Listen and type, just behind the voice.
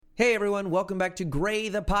Hey everyone, welcome back to Gray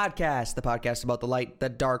the podcast about the light, the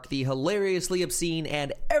dark, the hilariously obscene,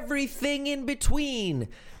 and everything in between.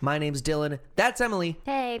 My name's Dylan, that's Emily.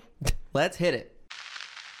 Hey. Let's hit it.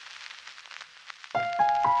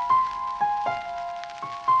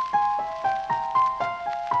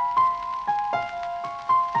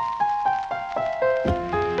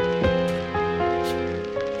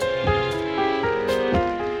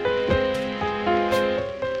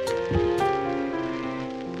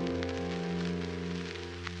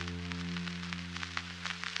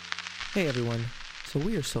 Hey everyone, so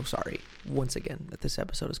we are so sorry once again that this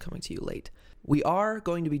episode is coming to you late. We are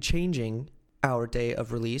going to be changing our day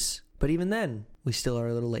of release, but even then, we still are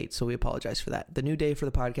a little late, so we apologize for that. The new day for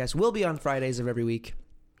the podcast will be on Fridays of every week.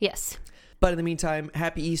 Yes. But in the meantime,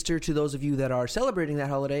 happy Easter to those of you that are celebrating that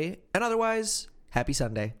holiday, and otherwise, happy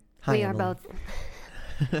Sunday. Hi, we Emily. are both.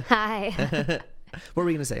 Hi. What were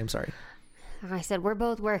we going to say? I'm sorry. I said we're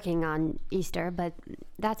both working on Easter, but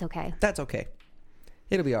that's okay. That's okay.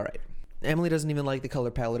 It'll be all right. Emily doesn't even like the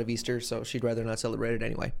color palette of Easter, so she'd rather not celebrate it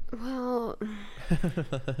anyway. Well,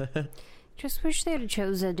 just wish they had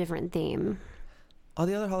chose a different theme. All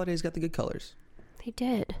the other holidays got the good colors. They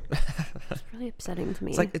did. It's really upsetting to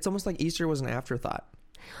me. It's almost like Easter was an afterthought.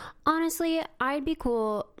 Honestly, I'd be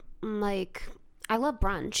cool. Like, I love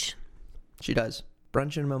brunch. She does.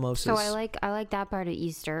 Brunch and mimosas. So I like that part of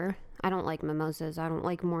Easter. I don't like mimosas. I don't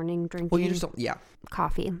like morning drinking. Well, you just don't. Yeah.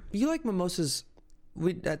 Coffee. You like mimosas.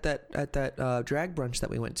 At that drag brunch that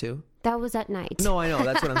we went to. That was at night. No, I know.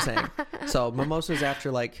 That's what I'm saying. So mimosas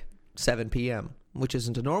after like 7 p.m., which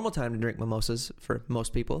isn't a normal time to drink mimosas for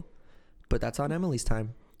most people, but that's on Emily's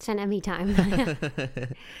time. It's an Emmy time.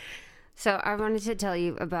 So I wanted to tell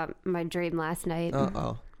you about my dream last night.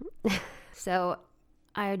 Uh-oh. So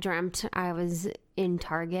I dreamt I was in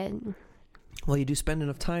Target. Well, you do spend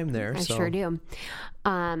enough time there. I sure do.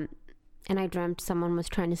 And I dreamt someone was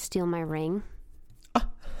trying to steal my ring.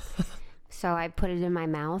 So I put it in my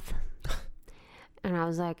mouth, and I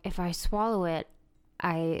was like, if I swallow it,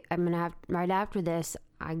 I'm going to have, right after this,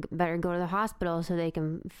 I better go to the hospital so they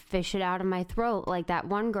can fish it out of my throat. Like that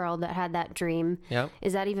one girl that had that dream. Yep.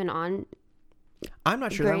 Is that even on? I'm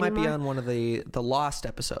not sure. That might be on one of the Lost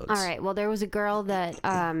episodes. All right. Well, there was a girl that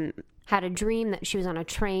had a dream that she was on a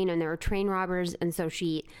train, and there were train robbers. And so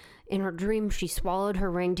in her dream, she swallowed her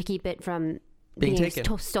ring to keep it from being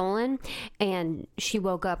stolen, and she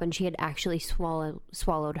woke up and she had actually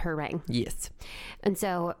swallowed her ring. Yes. And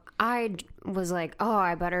so I was like, oh,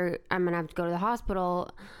 I'm gonna have to go to the hospital,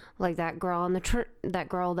 like that girl that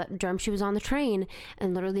girl that dreamt she was on the train.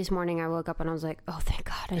 And literally this morning I woke up and I was like, oh, thank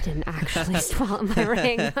God I didn't actually swallow my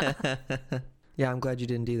ring. Yeah, I'm glad you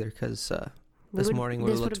didn't either, because this morning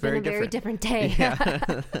would have looked very different day.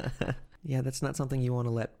 Yeah. Yeah, that's not something you want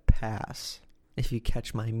to let pass, if you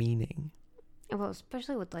catch my meaning. Well,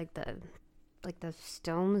 especially with like the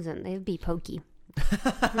stones, and they'd be pokey.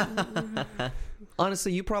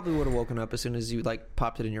 Honestly, you probably would have woken up as soon as you like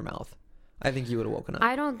popped it in your mouth. I think you would have woken up.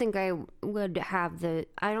 I don't think I would have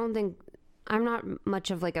I'm not much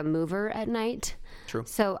of like a mover at night. True.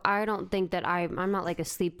 So I don't think that I'm not like a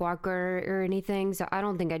sleepwalker or anything. So I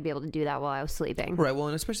don't think I'd be able to do that while I was sleeping. Right. Well,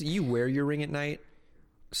 and especially you wear your ring at night,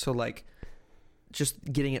 so like just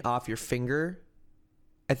getting it off your finger,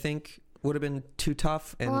 I think would have been too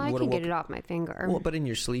tough. And I can get it off my finger. Well, but in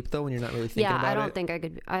your sleep though, when you're not really thinking about it. Yeah, I don't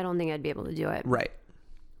think I'd be able to do it. Right.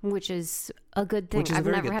 Which is a good thing. I've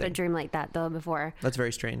never had a dream like that though before. That's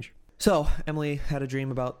very strange. So Emily had a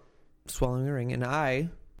dream about swallowing a ring, and I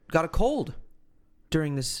got a cold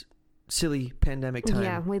during this silly pandemic time.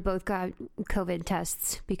 Yeah, we both got COVID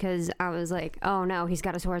tests because I was like, oh no, he's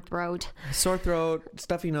got a sore throat. Sore throat,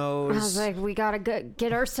 stuffy nose. I was like, we gotta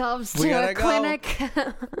get ourselves to a clinic.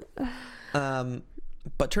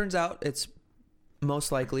 But turns out it's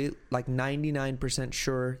most likely, like 99%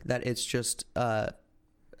 sure, that it's just a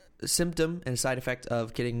symptom and a side effect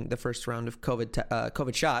of getting the first round of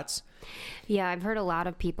COVID shots. Yeah, I've heard a lot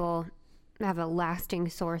of people have a lasting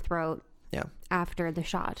sore throat. Yeah. After the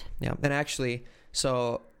shot. Yeah. And actually,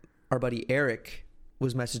 so our buddy Eric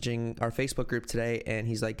was messaging our Facebook group today, and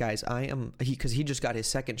he's like, guys, because he just got his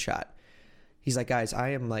second shot. He's like, guys,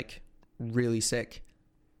 I am like really sick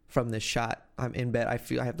from this shot. I'm in bed. I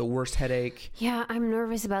have the worst headache. Yeah, I'm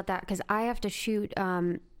nervous about that because I have to shoot.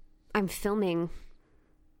 I'm filming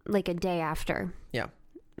like a day after. Yeah.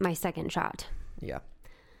 My second shot. Yeah.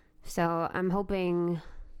 So I'm hoping.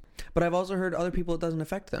 But I've also heard other people it doesn't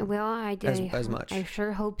affect them. Well, I did as much. I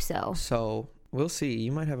sure hope so. So we'll see.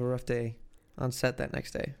 You might have a rough day on set that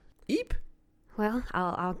next day. Eep. Well,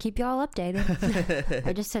 I'll keep y'all updated.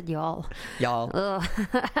 I just said y'all. Y'all.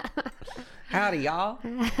 Howdy, y'all.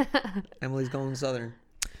 Emily's going Southern.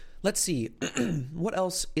 Let's see. What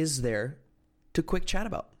else is there to quick chat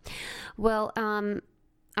about? Well,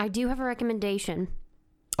 I do have a recommendation.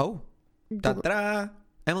 Oh. Da-da-da.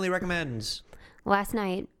 Emily recommends. Last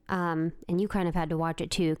night, and you kind of had to watch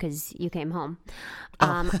it too because you came home.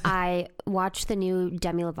 I watched the new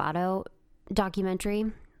Demi Lovato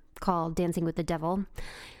documentary called Dancing with the Devil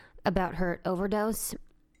about her overdose,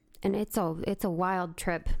 and it's a wild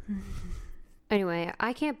trip. Anyway,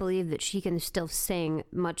 I can't believe that she can still sing,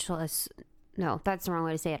 much less... No, that's the wrong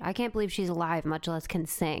way to say it. I can't believe she's alive, much less can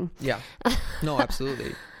sing. Yeah. No,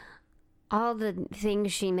 absolutely. All the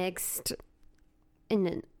things she mixed, and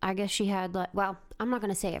then I guess she had, like... Well, I'm not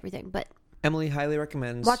going to say everything, but... Emily highly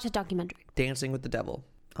recommends... Watch the documentary. Dancing with the Devil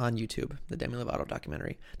on YouTube, the Demi Lovato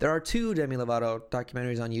documentary. There are 2 Demi Lovato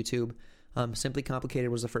documentaries on YouTube. Simply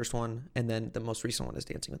Complicated was the first one, and then the most recent one is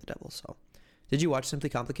Dancing with the Devil, so... Did you watch Simply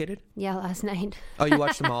Complicated? Yeah, last night. Oh, you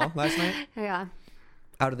watched them all last night? Yeah.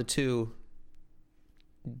 Out of the 2,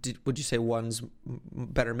 would you say one's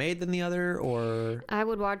better made than the other, or? I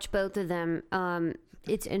would watch both of them.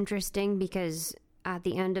 It's interesting because at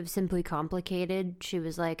the end of Simply Complicated, she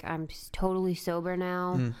was like, I'm totally sober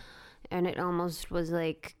now. And it almost was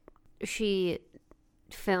like she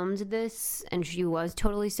filmed this and she was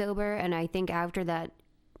totally sober. And I think after that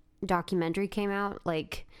documentary came out,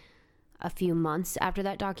 like... a few months after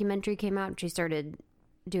that documentary came out, she started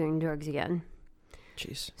doing drugs again.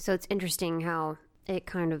 Jeez. So it's interesting how it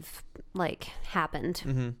kind of, like, happened.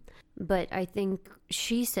 Mm-hmm. But I think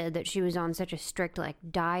she said that she was on such a strict, like,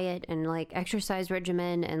 diet and, like, exercise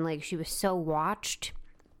regimen, and, like, she was so watched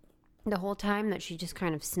the whole time that she just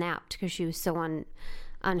kind of snapped because she was so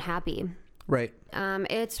unhappy. Right.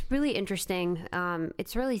 It's really interesting.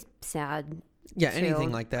 It's really sad. Yeah,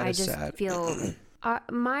 anything like that is sad. I just feel...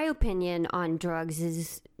 my opinion on drugs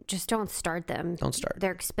is just don't start them. Don't start.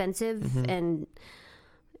 They're expensive and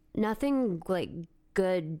nothing like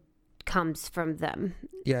good comes from them.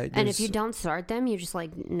 Yeah. And if you don't start them, you just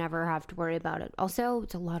like never have to worry about it. Also,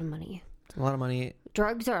 it's a lot of money. It's a lot of money.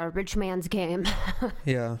 Drugs are a rich man's game.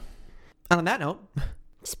 Yeah. And on that note.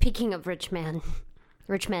 Speaking of rich men.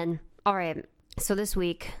 All right. So this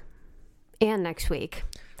week and next week.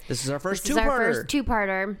 This is our first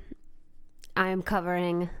two-parter. I am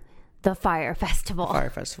covering the Fyre Festival. Fyre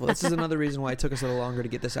Festival. This is another reason why it took us a little longer to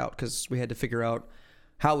get this out, because we had to figure out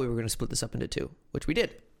how we were going to split this up into 2, which we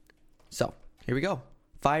did. So, here we go.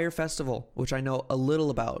 Fyre Festival, which I know a little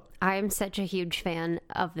about. I am such a huge fan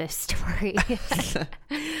of this story.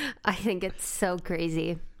 I think it's so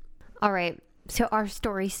crazy. All right. So, our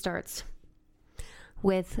story starts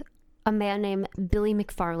with a man named Billy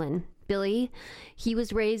McFarland. Billy, he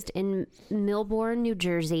was raised in Millbourne, New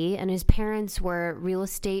Jersey, and his parents were real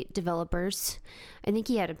estate developers. I think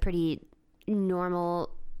he had a pretty normal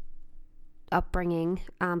upbringing,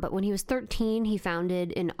 but when he was 13, he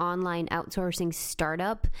founded an online outsourcing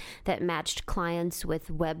startup that matched clients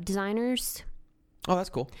with web designers. Oh, that's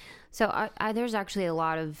cool. So there's actually a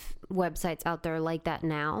lot of websites out there like that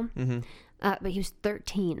now, but he was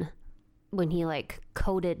 13 when he like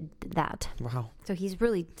coded that. Wow. So he's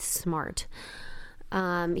really smart.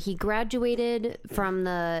 He graduated from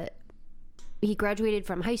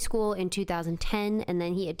high school in 2010, and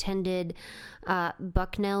then he attended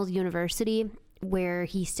Bucknell University, where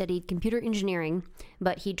he studied computer engineering,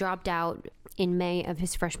 but he dropped out in May of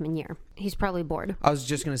his freshman year. He's probably bored. I was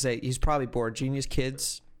just going to say, he's probably bored. Genius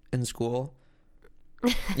kids in school,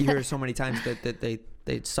 you hear so many times that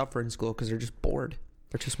they suffer in school because they're just bored.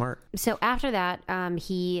 They're too smart. So after that,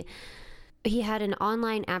 he had an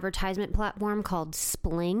online advertisement platform called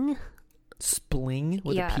Spling. Spling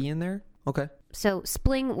with a P in there? Okay. So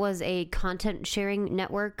Spling was a content sharing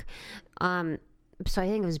network. So I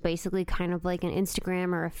think it was basically kind of like an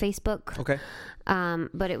Instagram or a Facebook. Okay.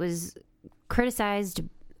 But it was criticized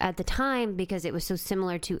at the time because it was so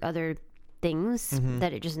similar to other things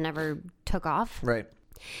that it just never took off. Right.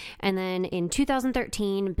 And then in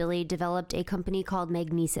 2013, Billy developed a company called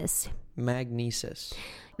Magnesis. Magnesis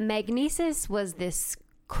was this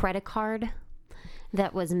credit card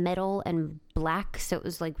that was metal and black, so it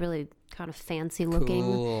was like really kind of fancy looking.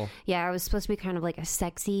 Cool. Yeah, it was supposed to be kind of like a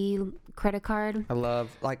sexy credit card. I love,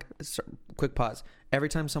 like, quick pause. Every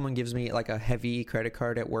time someone gives me like a heavy credit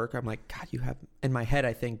card at work, I'm like, God, you have, in my head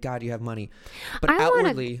I think, God, you have money. But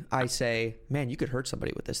outwardly I say, man, you could hurt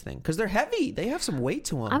somebody with this thing, because they're heavy. They have some weight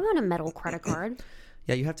to them. I want a metal credit card.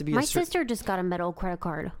 Yeah, you have to be. My sister just got a metal credit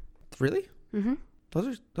card. Really? Mm-hmm.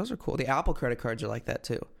 Those are cool. The Apple credit cards are like that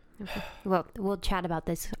too. Okay. Well, we'll chat about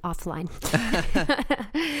this offline.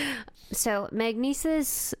 So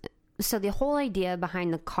Magnesis So the whole idea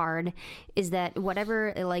behind the card is that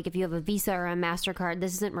whatever, like if you have a Visa or a MasterCard,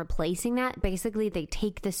 this isn't replacing that. Basically, they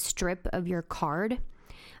take the strip of your card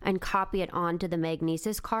and copy it onto the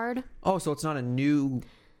Magnesis card. Oh, so it's not a new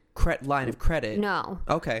line of credit. No.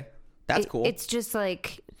 Okay. That's cool. It's just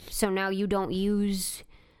like, so now you don't use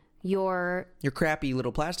your crappy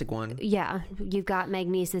little plastic one. Yeah, you've got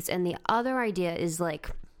Magnesis. And the other idea is like,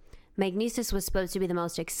 Magnesis was supposed to be the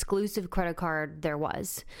most exclusive credit card there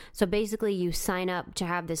was. So basically you sign up to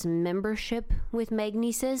have this membership with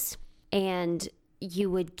Magnesis, and you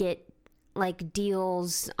would get like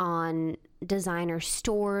deals on designer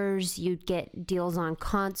stores, you'd get deals on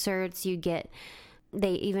concerts,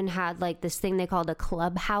 they even had like this thing they called a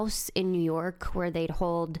clubhouse in New York where they'd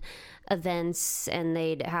hold events and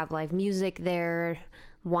they'd have live music there,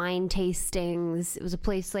 wine tastings. It was a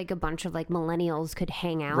place like a bunch of like millennials could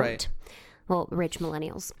hang out. Right. Well, rich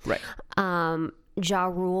millennials. Right. Ja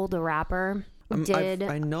Rule, the rapper, did.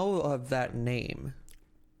 I know of that name.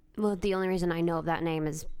 Well, the only reason I know of that name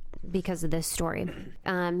is because of this story.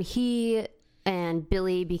 He and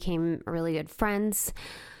Billy became really good friends.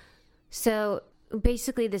 So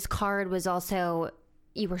basically this card was also,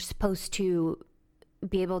 you were supposed to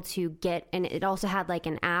be able to get, and it also had like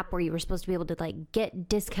an app where you were supposed to be able to like get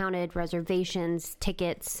discounted reservations,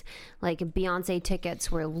 tickets, like Beyonce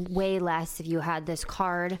tickets were way less if you had this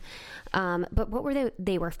card. But what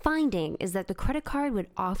they were finding is that the credit card would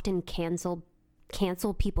often cancel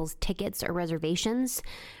people's tickets or reservations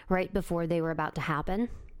right before they were about to happen.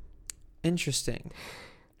 Interesting.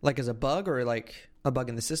 Like as a bug, or like a bug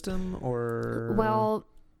in the system, or? Well,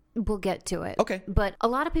 we'll get to it. Okay. But a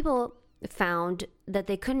lot of people found that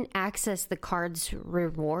they couldn't access the card's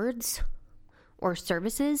rewards or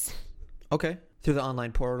services. Okay. Through the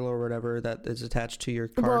online portal or whatever that is attached to your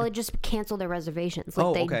card? Well, it just canceled their reservations.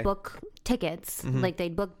 Like they'd book tickets, Mm-hmm. like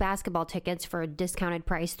they'd book basketball tickets for a discounted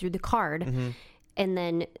price through the card. Mm-hmm. And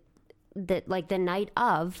then the night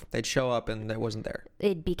of, they'd show up and it wasn't there.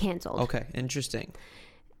 It'd be canceled. Okay. Interesting.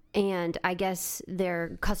 And I guess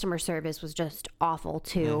their customer service was just awful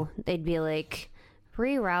too. They'd be like,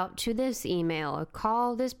 reroute to this email or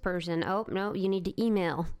call this person. Oh, no, you need to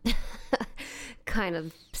email. Kind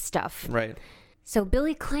of stuff. Right. So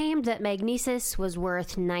Billy claimed that Magnesis was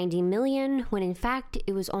worth $90 million when in fact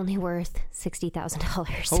it was only worth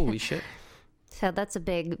 $60,000. Holy shit. So that's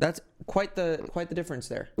quite the difference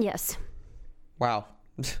there. Yes. Wow.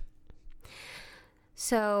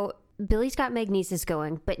 So Billy's got Magnesis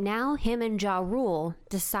going, but now him and Ja Rule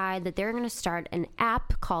decide that they're going to start an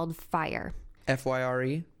app called Fyre.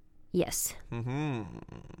 FYRE? Yes. Mm-hmm.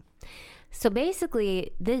 So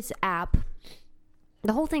basically, this app,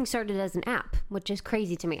 the whole thing started as an app, which is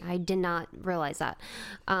crazy to me. I did not realize that.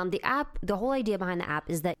 The whole idea behind the app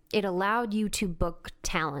is that it allowed you to book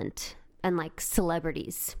talent and like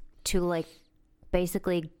celebrities to like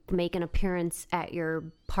basically make an appearance at your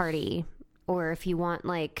party, or if you want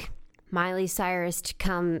like Miley Cyrus to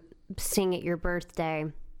come sing at your birthday,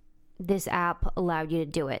 this app allowed you to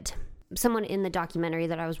do it. Someone in the documentary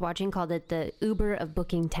that I was watching called it the Uber of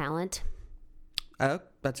booking talent.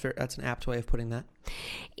 That's an apt way of putting that.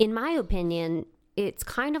 In my opinion, it's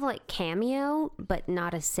kind of like Cameo, but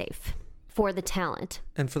not as safe for the talent.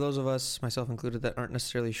 And for those of us, myself included, that aren't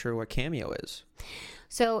necessarily sure what Cameo is.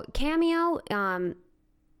 So Cameo,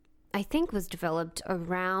 I think was developed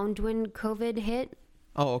around when COVID hit.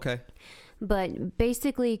 Oh, okay. But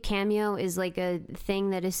basically Cameo is like a thing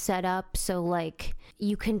that is set up so like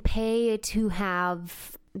you can pay to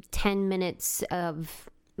have 10 minutes of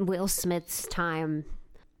Will Smith's time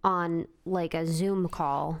on like a Zoom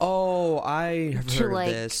call. Oh, I have heard of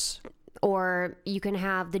this. Or you can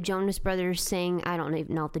have the Jonas Brothers sing, I don't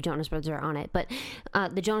even know if the Jonas Brothers are on it, but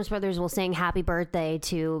the Jonas Brothers will sing happy birthday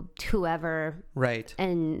to whoever. Right.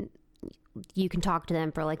 And you can talk to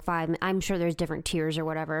them for like 5 minutes. I'm sure there's different tiers or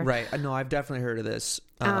whatever. Right. No, I've definitely heard of this.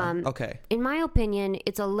 Okay. In my opinion,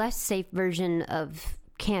 it's a less safe version of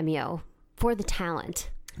Cameo for the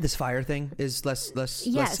talent. This Fyre thing is less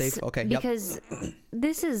safe? Okay. Because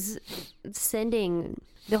this is sending,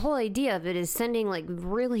 the whole idea of it is sending like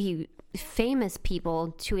really famous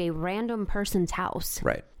people to a random person's house.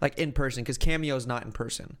 Right. Like in person, because Cameo is not in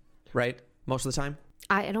person, right? Most of the time?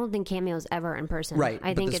 I don't think Cameo is ever in person. Right.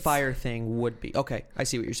 I think this Fyre thing would be. Okay. I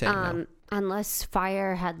see what you're saying now. Unless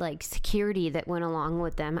Fyre had like security that went along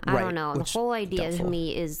with them. I don't know. The whole idea to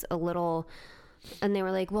me is a little, and they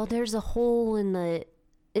were like, well, there's a hole in the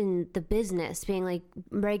business, being like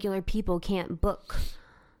regular people can't book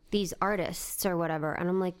these artists or whatever. And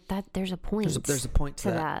I'm like, that there's a point. There's a point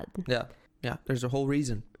to that. Yeah. There's a whole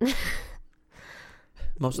reason.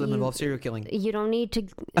 Most of them involve serial killing. You don't need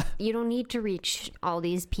to reach all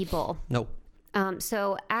these people. No.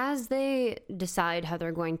 So as they decide how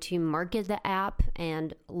they're going to market the app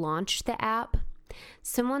and launch the app,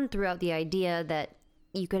 someone threw out the idea that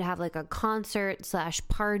you could have like a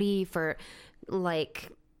concert/party for like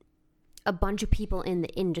a bunch of people in the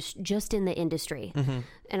just in the industry. Mm-hmm.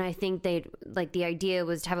 And I think the idea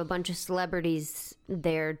was to have a bunch of celebrities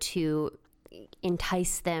there to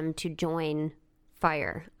entice them to join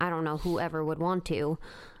FIRE. I don't know whoever would want to.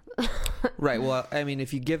 Right. Well, I mean,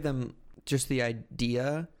 if you give them just the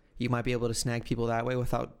idea, you might be able to snag people that way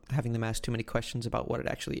without having them ask too many questions about what it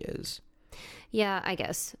actually is. Yeah, I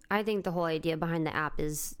guess. I think the whole idea behind the app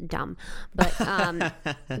is dumb. But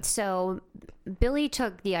so Billy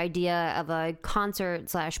took the idea of a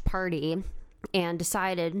concert/party and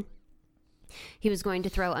decided he was going to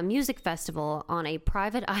throw a music festival on a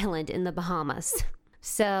private island in the Bahamas.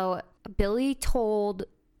 So Billy told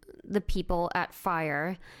the people at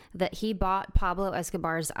FIRE that he bought Pablo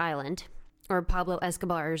Escobar's island, or Pablo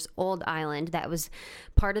Escobar's old island that was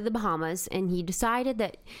part of the Bahamas, and he decided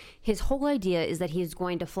that his whole idea is that he's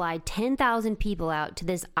going to fly 10,000 people out to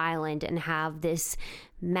this island and have this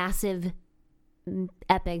massive,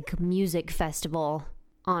 epic music festival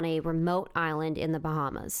on a remote island in the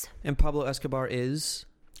Bahamas. And Pablo Escobar is?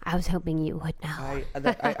 I was hoping you would know.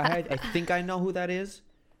 I think I know who that is,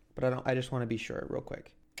 but I just want to be sure real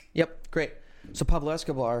quick. Yep, great. So Pablo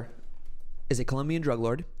Escobar was a Colombian drug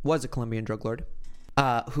lord,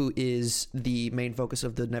 who is the main focus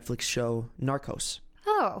of the Netflix show Narcos.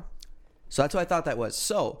 Oh. So that's what I thought that was.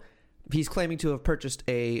 So he's claiming to have purchased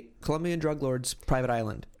a Colombian drug lord's private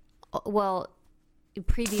island. Well,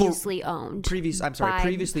 previously owned.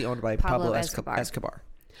 Previously owned by Pablo Escobar.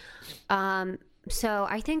 So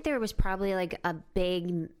I think there was probably like a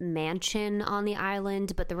big mansion on the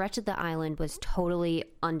island, but the rest of the island was totally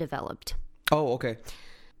undeveloped. Oh, okay.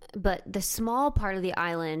 But the small part of the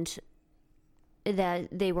island that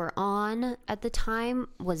they were on at the time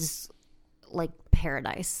was like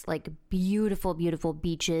paradise, like beautiful, beautiful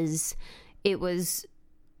beaches. It was,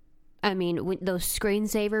 I mean, those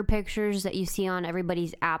screensaver pictures that you see on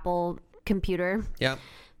everybody's Apple computer. Yeah.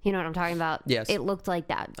 You know what I'm talking about? Yes. It looked like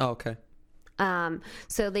that. Oh, okay.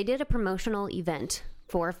 So they did a promotional event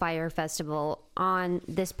for FIRE Festival on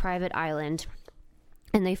this private island,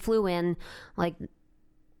 and they flew in like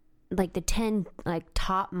the 10 like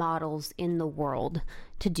top models in the world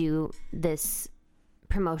to do this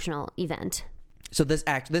promotional event. So this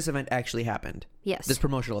event actually happened. Yes. This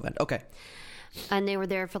promotional event. Okay. And they were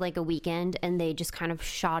there for like a weekend, and they just kind of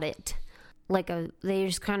shot it they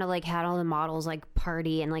just kind of like had all the models like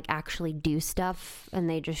party and like actually do stuff, and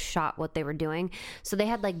they just shot what they were doing. So they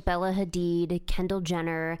had like Bella Hadid, Kendall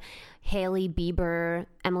Jenner, Hailey Bieber,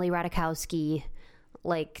 Emily Ratajkowski,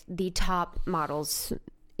 like the top models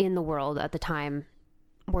in the world at the time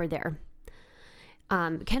were there.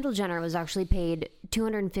 Kendall Jenner was actually paid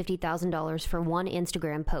 $250,000 for one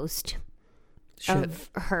Instagram post of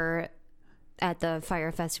her at the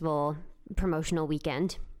FIRE Festival promotional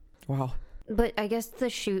weekend. Wow. But I guess the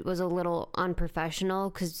shoot was a little unprofessional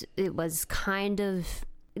because it was kind of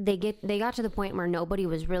they got to the point where nobody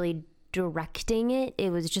was really directing it. It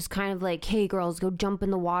was just kind of like, hey girls, go jump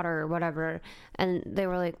in the water or whatever, and they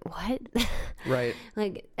were like, what? Right.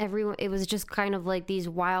 Like everyone, it was just kind of like these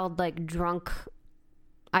wild like drunk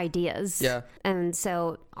ideas. Yeah. And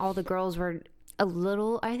so all the girls were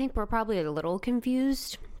we're probably a little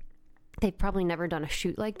confused. They've probably never done a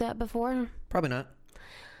shoot like that before. Probably not.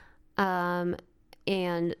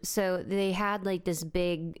 And so they had like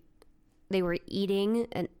they were eating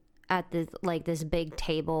at this big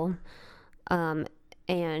table.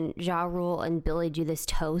 And Ja Rule and Billy do this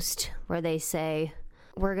toast where they say,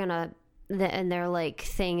 and their like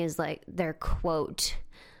thing is like their quote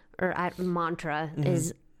or mantra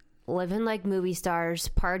is living like movie stars,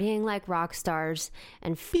 partying like rock stars,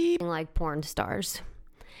 and f***ing like porn stars.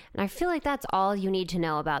 And I feel like that's all you need to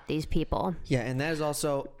know about these people. Yeah, and that is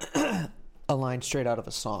also a line straight out of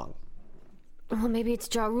a song. Well, maybe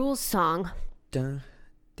it's Ja Rule's song. Dun,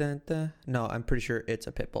 dun, dun. No, I'm pretty sure it's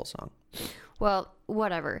a Pitbull song. Well,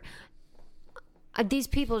 whatever. These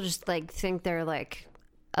people just like think they're like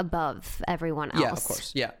above everyone else. Yeah, of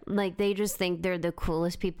course. Yeah. Like they just think they're the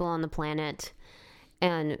coolest people on the planet,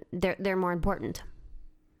 and they're more important.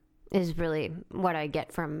 Is really what I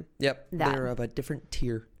get from that. They're of a different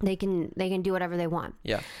tier. They can do whatever they want.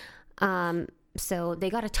 Yeah. So they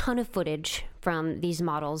got a ton of footage from these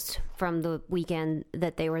models from the weekend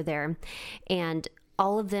that they were there, and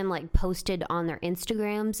all of them like posted on their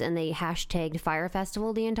Instagrams, and they hashtagged FIRE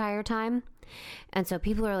Festival the entire time. And so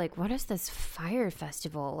people are like, what is this Fyre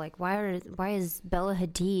Festival? Like, why is Bella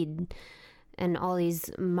Hadid and all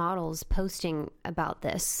these models posting about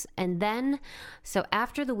this? And then, so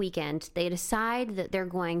after the weekend, they decide that they're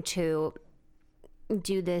going to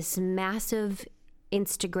do this massive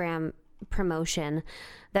Instagram promotion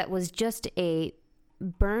that was just a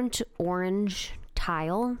burnt orange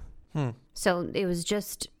tile. So it was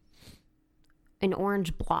just an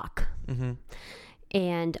orange block.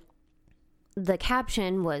 And the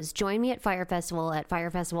caption was, join me at Fyre Festival at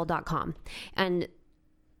fyrefestival.com. And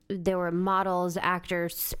there were models,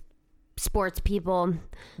 actors, sports people,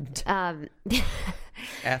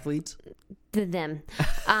 athletes, them.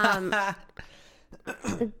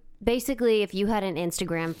 Basically, if you had an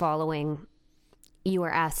Instagram following, you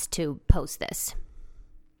were asked to post this.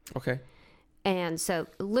 Okay. And so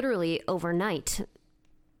literally overnight,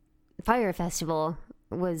 Fyre Festival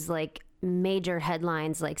was like major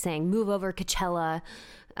headlines, like saying move over Coachella.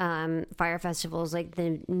 Fyre Festival is like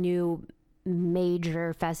the new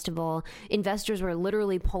major festival. Investors were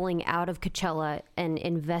literally pulling out of Coachella and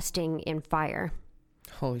investing in Fyre.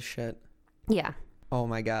 Holy shit. Yeah. Oh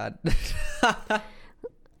my God.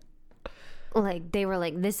 Like, they were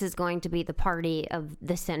like, this is going to be the party of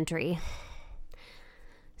the century.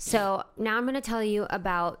 So now I'm going to tell you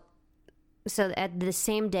about, so at the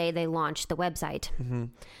same day they launched the website.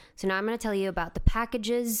 So now I'm going to tell you about the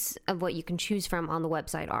packages of what you can choose from on the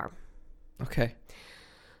website are. Okay.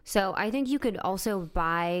 So I think you could also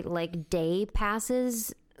buy like day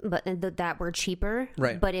passes, but that were cheaper.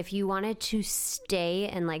 Right. But if you wanted to stay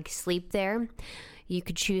and like sleep there, you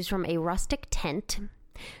could choose from a rustic tent,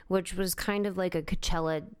 which was kind of like a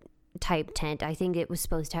Coachella type tent. I think it was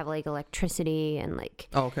supposed to have like electricity and like,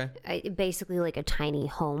 basically like a tiny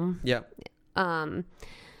home. Yeah.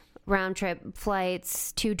 Round trip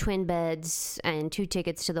flights, 2 twin beds, and 2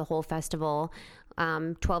 tickets to the whole festival.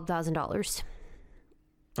 $12,000.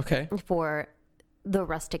 Okay. For the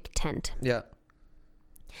rustic tent. Yeah.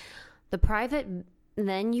 The private,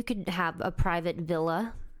 then you could have a private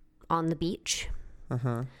villa on the beach.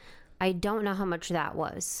 I don't know how much that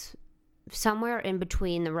was. Somewhere in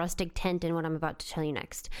between the rustic tent and what I'm about to tell you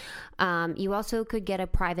next. You also could get a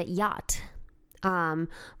private yacht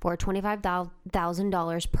for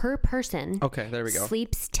 $25,000 per person. Okay, there we go.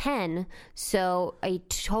 Sleeps 10. So a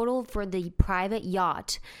total for the private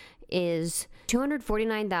yacht is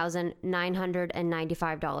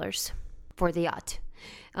 $249,995 for the yacht.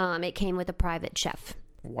 It came with a private chef.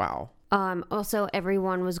 Wow. Also,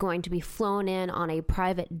 everyone was going to be flown in on a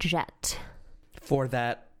private jet. For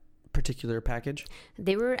that particular package?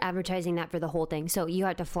 They were advertising that for the whole thing. So you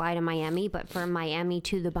had to fly to Miami, but from Miami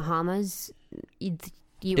to the Bahamas, you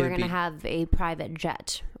were going to have a private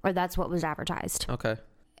jet. Or that's what was advertised. Okay.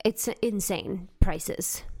 It's insane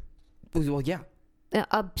prices. Well, yeah.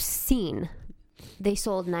 Obscene. They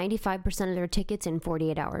sold 95% of their tickets in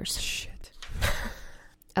 48 hours. Shit.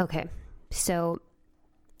 Okay. So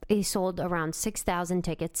they sold around 6,000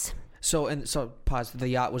 tickets. So pause. The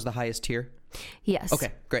yacht was the highest tier? Yes.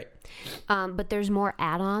 Okay, great. But there's more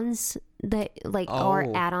add-ons that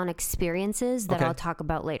or add-on experiences that I'll talk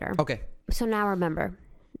about later. Okay. So now remember,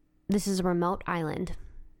 this is a remote island.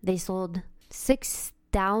 They sold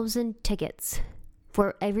 6,000 tickets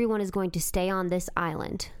for everyone is going to stay on this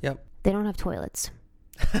island. Yep. They don't have toilets.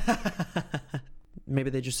 Maybe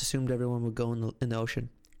they just assumed everyone would go in the ocean.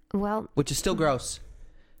 Well, which is still gross.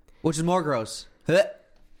 Which is more gross.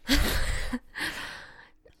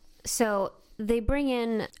 So they bring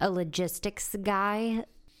in a logistics guy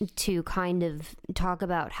to kind of talk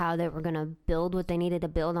about how they were going to build what they needed to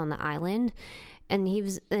build on the island.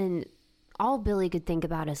 And all Billy could think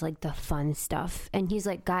about is like the fun stuff. And he's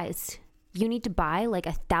like, guys, you need to buy like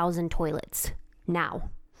 1,000 toilets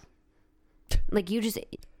now. Like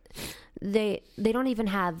they don't even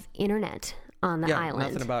have internet on the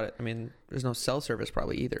island. Nothing about it. I mean, there's no cell service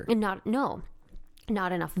probably either. And not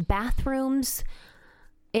enough bathrooms.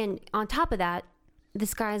 And on top of that,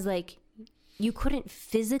 this guy's like, you couldn't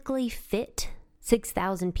physically fit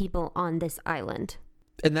 6,000 people on this island.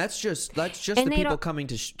 And that's just the people coming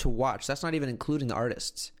to watch. That's not even including the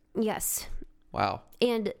artists. Yes. Wow.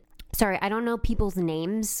 And sorry, I don't know people's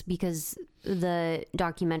names because the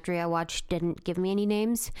documentary I watched didn't give me any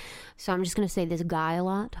names. So I'm just going to say this guy a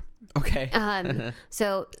lot. Okay.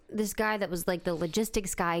 So this guy that was like the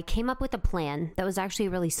logistics guy came up with a plan that was actually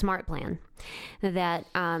a really smart plan, that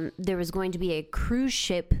there was going to be a cruise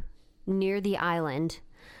ship near the island.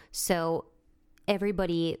 So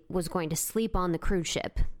everybody was going to sleep on the cruise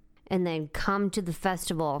ship and then come to the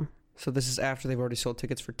festival. So this is after they've already sold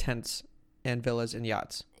tickets for tents and villas and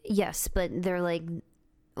yachts. Yes, but they're like,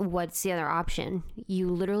 what's the other option? You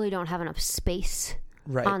literally don't have enough space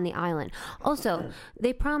on the island. Also,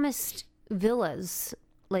 they promised villas,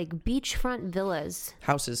 like beachfront villas.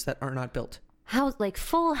 Houses that are not built. Like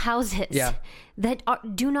full houses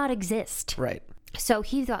that do not exist. Right. So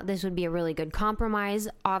he thought this would be a really good compromise.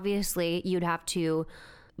 Obviously, you'd have to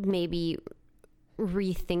maybe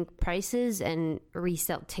rethink prices and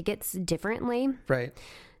resell tickets differently. Right.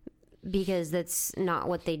 Because that's not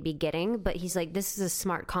what they'd be getting. But he's like, this is a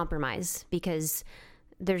smart compromise because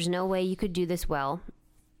there's no way you could do this well.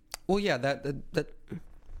 Well, yeah, that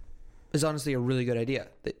is honestly a really good idea.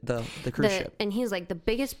 The cruise ship. And he's like, the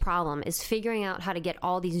biggest problem is figuring out how to get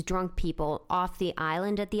all these drunk people off the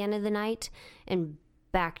island at the end of the night and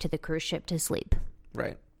back to the cruise ship to sleep.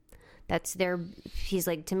 Right. He's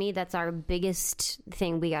like, to me, that's our biggest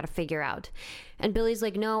thing we got to figure out. And Billy's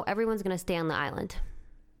like, no, everyone's going to stay on the island.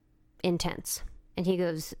 Intense. And he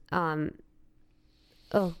goes,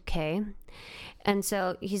 okay. And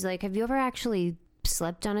so he's like, have you ever actually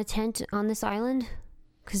slept on a tent on this island?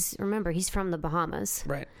 Because remember, he's from the Bahamas.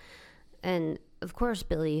 Right. And of course,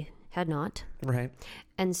 Billy had not. Right.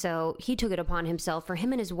 And so he took it upon himself for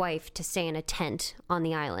him and his wife to stay in a tent on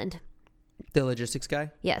the island. The logistics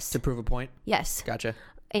guy? Yes. To prove a point? Yes. Gotcha.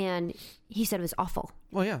 And he said it was awful.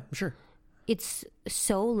 Well, yeah, sure. It's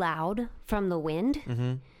so loud from the wind.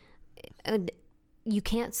 Mm-hmm. And you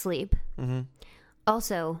can't sleep. Mm-hmm.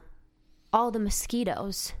 Also, all the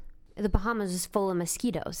mosquitoes. The Bahamas is full of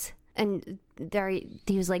mosquitoes. And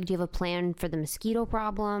he was like, do you have a plan for the mosquito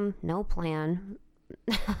problem? No plan.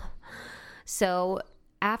 So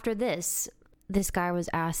after this guy was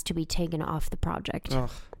asked to be taken off the project. Ugh.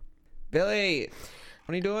 Billy,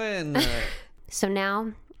 what are you doing? So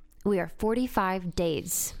now we are 45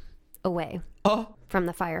 days away from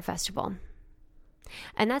the Fyre Festival.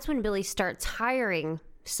 And that's when Billy starts hiring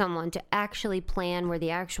someone to actually plan where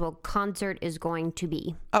the actual concert is going to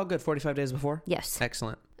be. Oh, good. 45 days before? Yes.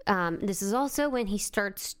 Excellent. This is also when he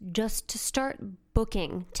starts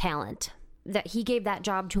booking talent. That he gave that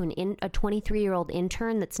job to a 23-year-old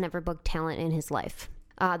intern that's never booked talent in his life.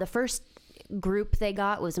 The first group they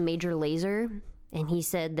got was Major Lazer, and he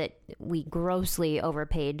said that we grossly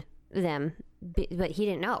overpaid them, but he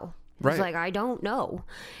didn't know. He was like, I don't know.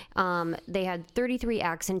 They had 33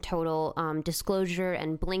 acts in total. Disclosure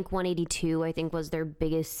and Blink-182, I think, was their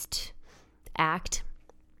biggest act.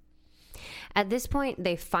 At this point,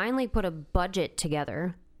 they finally put a budget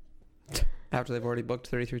together. After they've already booked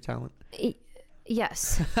 33 talent.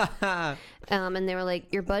 Yes. And they were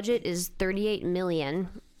like, your budget is $38 million.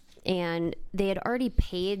 And they had already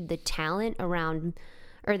paid the talent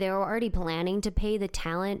they were already planning to pay the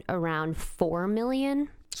talent around $4 million.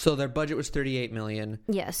 So their budget was $38 million.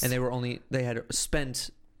 Yes. And they had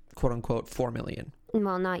spent, quote unquote, $4 million.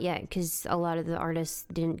 Well, not yet, because a lot of the artists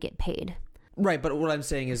didn't get paid. Right, but what I'm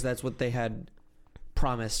saying is that's what they had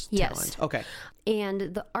promised talent. Yes. Okay. And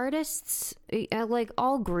the artists, like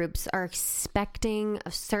all groups, are expecting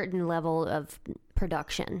a certain level of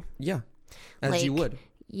production. Yeah, as you would.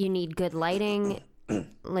 You need good lighting.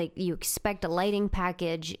 Like, you expect a lighting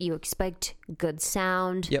package. You expect good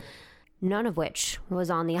sound. Yep. None of which was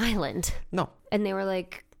on the island. No. And they were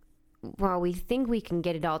like, well, we think we can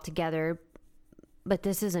get it all together, but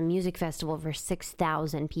this is a music festival for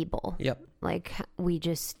 6,000 people. Yep. Like,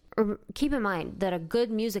 keep in mind that a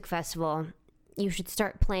good music festival, you should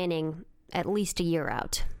start planning at least a year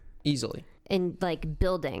out. Easily. And, like,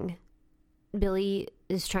 building. Billy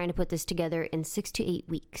is trying to put this together in 6 to 8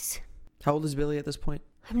 weeks. How old is Billy at this point?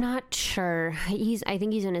 I'm not sure. I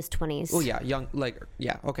think he's in his 20s. Oh, yeah. Young.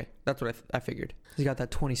 Yeah. Okay. That's what I figured. He's got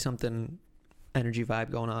that 20-something energy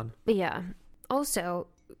vibe going on. Yeah. Also,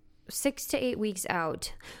 6 to 8 weeks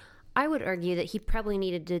out, I would argue that he probably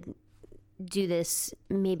needed to do this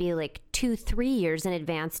maybe like 2-3 years in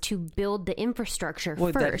advance to build the infrastructure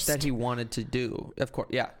first. That he wanted to do. Of course.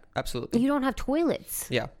 Yeah. Absolutely. You don't have toilets.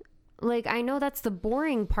 Yeah. Like, I know that's the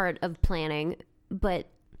boring part of planning, but...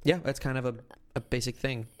 Yeah, that's kind of a basic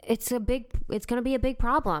thing. It's going to be a big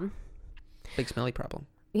problem. Big smelly problem.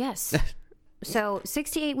 Yes. So 6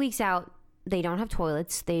 to 8 weeks out, they don't have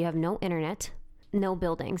toilets. They have no internet, no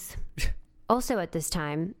buildings. Also at this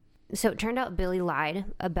time, so it turned out Billy lied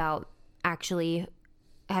about actually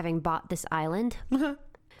having bought this island.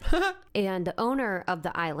 And the owner of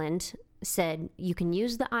the island said, you can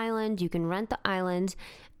use the island, you can rent the island,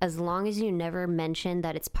 as long as you never mention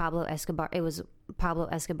that it's Pablo Escobar. It was Pablo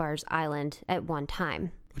Escobar's island at one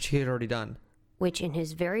time. Which he had already done. Which in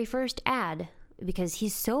his very first ad, because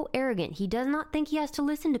he's so arrogant, he does not think he has to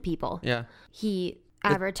listen to people. Yeah. He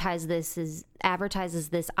advertises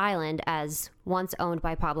this island as once owned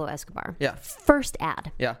by Pablo Escobar. Yeah. First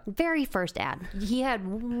ad. Yeah. Very first ad. He had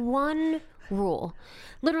one rule.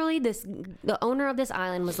 Literally, the owner of this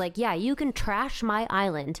island was like, yeah, you can trash my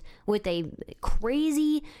island with a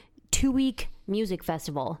crazy 2-week music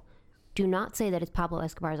festival. Do not say that it's Pablo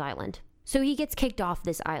Escobar's island. So he gets kicked off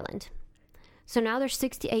this island. So now they're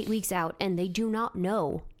 68 weeks out, and they do not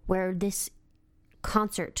know where this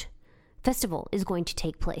concert festival is going to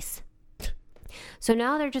take place. So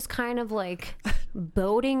now they're just kind of like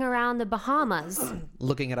boating around the Bahamas,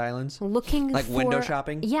 looking at islands, looking like for, window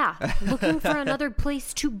shopping. Yeah, looking for another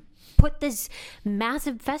place to put this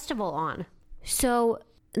massive festival on. So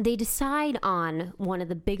they decide on one of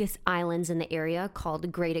the biggest islands in the area called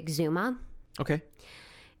Great Exuma. Okay.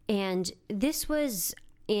 And this was,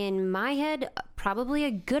 in my head, probably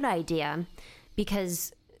a good idea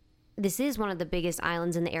because this is one of the biggest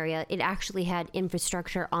islands in the area. It actually had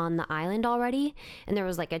infrastructure on the island already, and there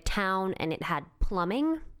was like a town, and it had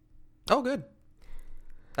plumbing. Oh, good.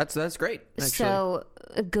 That's great. Actually. So,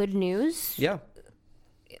 good news. Yeah.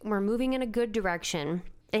 We're moving in a good direction.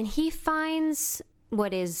 And he finds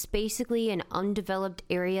what is basically an undeveloped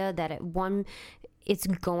area that it's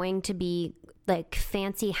going to be like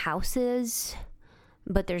fancy houses,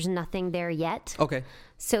 but there's nothing there yet. Okay.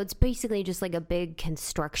 So it's basically just like a big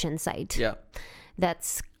construction site. Yeah.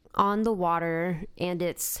 That's on the water, and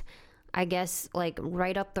it's, I guess, like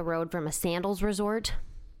right up the road from a sandals resort.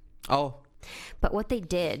 Oh. But what they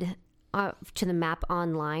did to the map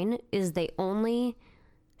online is they only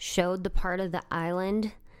showed the part of the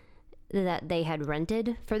island that they had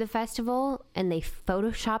rented for the festival, and they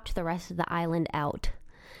photoshopped the rest of the island out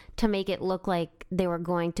to make it look like they were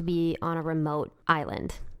going to be on a remote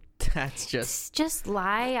island. That's just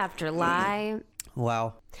lie after lie.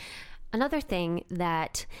 Wow. Another thing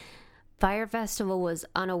that Fire Festival was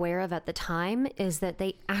unaware of at the time is that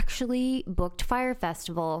they actually booked Fire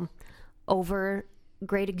Festival over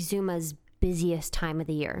Great Exuma's busiest time of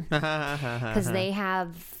the year. Because they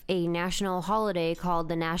have a national holiday called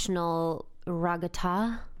the National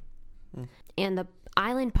Regatta. And the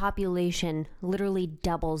island population literally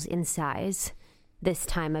doubles in size this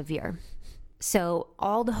time of year. So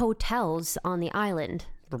all the hotels on the island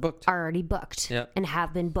are already booked and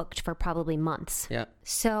have been booked for probably months. Yeah.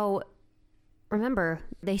 So remember,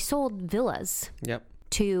 they sold villas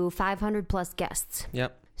to 500 plus guests.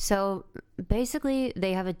 Yep. So basically,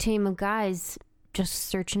 they have a team of guys just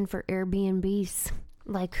searching for Airbnbs.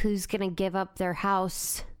 Like, who's going to give up their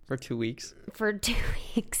house for 2 weeks? For 2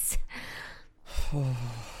 weeks.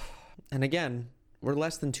 And again, we're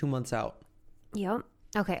less than 2 months out. Yep.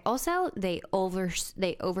 Okay. Also, they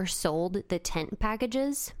oversold the tent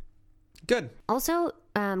packages. Good. Also,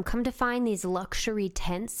 come to find these luxury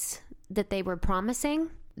tents that they were promising.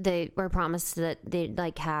 They were promised that they'd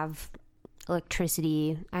like have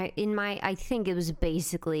electricity. I think it was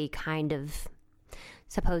basically kind of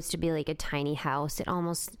supposed to be like a tiny house. It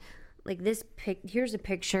almost like this. Here's a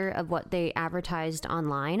picture of what they advertised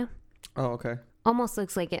online. Oh, okay. Almost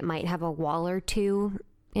looks like it might have a wall or two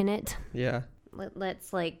in it. Yeah.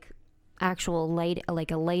 Let's like actual light,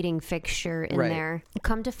 like a lighting fixture in there.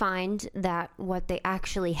 Come to find that what they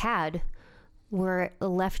actually had were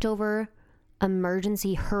leftover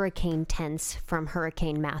emergency hurricane tents from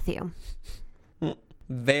Hurricane Matthew.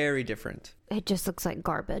 Very different. It just looks like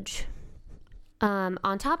garbage. On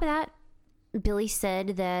top of that, Billy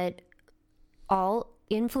said that all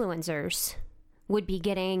influencers would be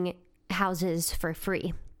getting houses for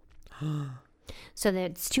free. So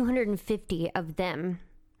that's 250 of them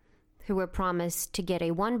who were promised to get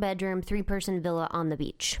a 1-bedroom, 3-person villa on the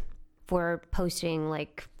beach for posting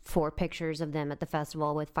like 4 pictures of them at the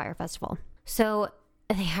festival with Fire Festival. So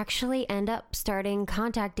they actually end up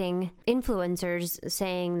contacting influencers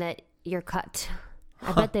saying that you're cut.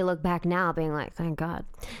 I bet they look back now being like, thank God.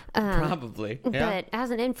 Probably. Yeah. But as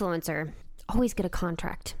an influencer, always get a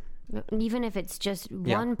contract. Even if it's just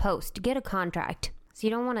one post, get a contract. So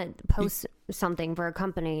you don't want to post something for a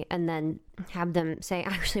company and then have them say,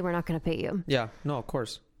 actually, we're not going to pay you. Yeah, no, of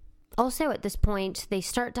course. Also, at this point, they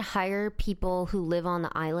start to hire people who live on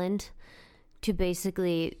the island to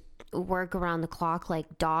basically work around the clock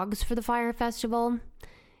like dogs for the Fire Festival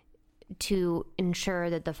to ensure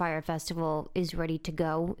that the Fire Festival is ready to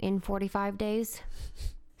go in 45 days.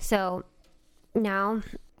 So now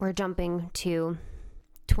we're jumping to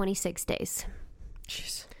 26 days.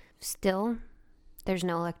 Jeez. Still, there's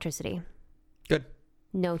no electricity. Good.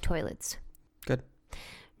 No toilets. Good.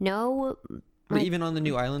 No. But even on the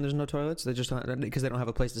new island, there's no toilets? They just don't, because they don't have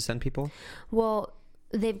a place to send people? Well,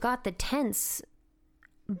 they've got the tents,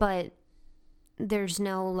 but there's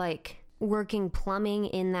no like working plumbing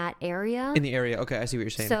in that area. In the area. Okay, I see what you're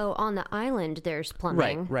saying. So on the island, there's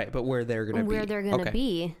plumbing. Right. But where they're going to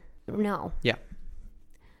be, no. Yeah.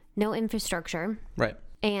 No infrastructure. Right.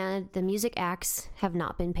 And the music acts have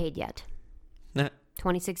not been paid yet. Nah.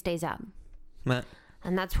 26 days out. Nah.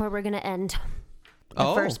 And that's where we're going to end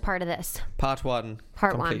the first part of this. Part one.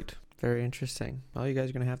 Part complete. one. Very interesting. Well, you guys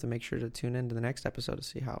are going to have to make sure to tune in to the next episode to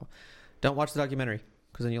see how. Don't watch the documentary,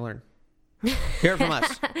 because then you'll learn. Hear it from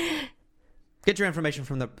us. Get your information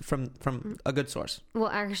from a good source. Well,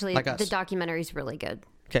 actually, like the documentary is really good.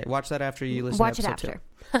 Okay, watch that after you listen watch to episode it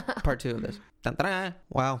after. 2. Part 2 of this. Dun, dun, dun.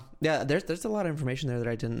 Wow. Yeah, there's a lot of information there that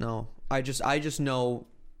I didn't know. I just know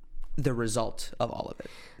the result of all of it.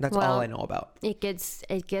 That's all I know about. It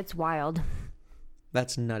gets wild.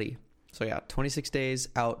 That's nutty. So yeah, 26 days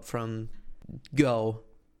out from go,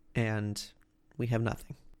 and we have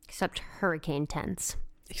nothing. Except hurricane tents.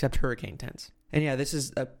 And yeah, this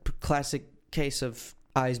is a classic case of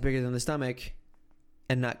eyes bigger than the stomach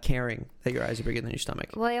and not caring that your eyes are bigger than your stomach.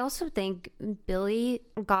 Well, I also think Billy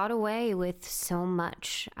got away with so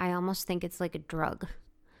much. I almost think it's like a drug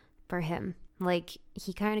for him. Like,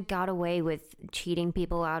 he kind of got away with cheating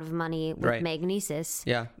people out of money with magnesis.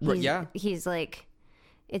 Yeah. He's like,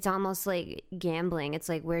 it's almost like gambling. It's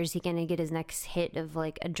like, where's he going to get his next hit of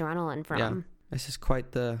like adrenaline from? Yeah. This is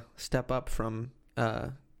quite the step up from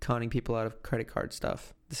conning people out of credit card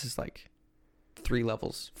stuff. This is like 5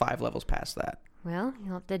 levels past that. Well,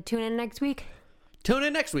 you'll have to tune in next week. Tune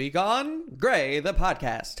in next week on Gray, the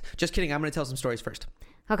podcast. Just kidding. I'm going to tell some stories first.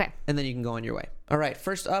 Okay. And then you can go on your way. All right.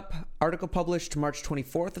 First up, article published March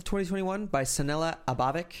 24th of 2021 by Sanela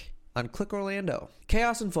Abavic on Click Orlando.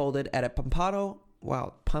 Chaos unfolded at a Pompano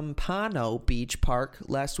Beach Park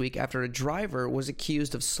last week after a driver was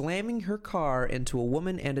accused of slamming her car into a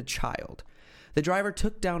woman and a child. The driver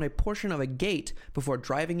took down a portion of a gate before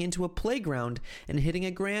driving into a playground and hitting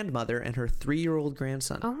a grandmother and her 3-year-old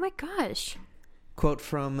grandson. Oh my gosh. Quote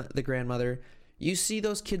from the grandmother, "You see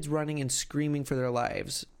those kids running and screaming for their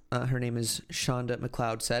lives," her name is Shonda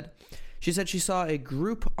McLeod said. She said she saw a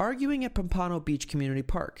group arguing at Pompano Beach Community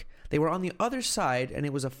Park. They were on the other side and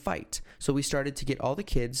it was a fight, so we started to get all the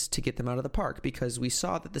kids to get them out of the park because we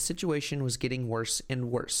saw that the situation was getting worse and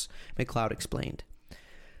worse, McLeod explained.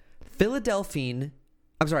 Fedalin,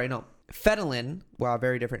 wow,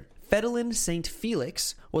 very different. Fedalin St.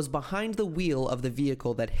 Felix was behind the wheel of the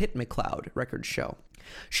vehicle that hit McLeod, records show.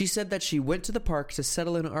 She said that she went to the park to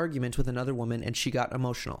settle an argument with another woman and she got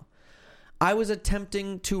emotional. "I was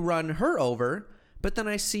attempting to run her over, but then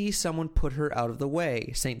I see someone put her out of the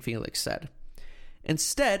way," St. Felix said.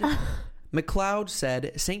 Instead, McLeod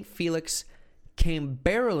said St. Felix came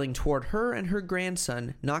barreling toward her and her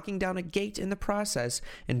grandson, knocking down a gate in the process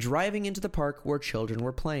and driving into the park where children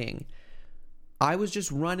were playing. "I was just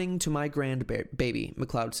running to my grandbaby,"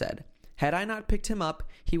 McLeod said. "Had I not picked him up,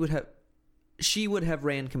 she would have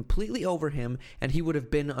ran completely over him and he would have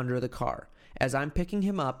been under the car. As I'm picking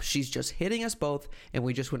him up, she's just hitting us both and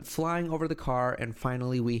we just went flying over the car and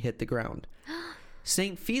finally we hit the ground."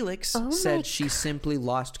 St. Felix said she simply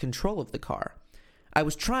lost control of the car. "I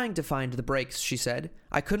was trying to find the brakes," she said.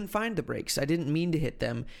 "I couldn't find the brakes. I didn't mean to hit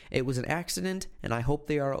them. It was an accident and I hope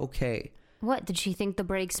they are okay." What, did she think the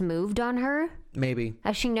brakes moved on her? Maybe.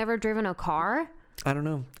 Has she never driven a car? I don't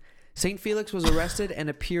know. St. Felix was arrested and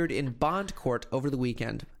appeared in bond court over the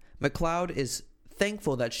weekend. McLeod is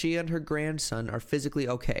thankful that she and her grandson are physically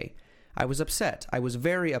okay. "I was upset. I was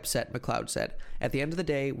very upset," McLeod said. "At the end of the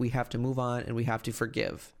day, we have to move on and we have to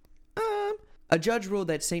forgive." A judge ruled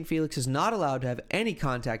that St. Felix is not allowed to have any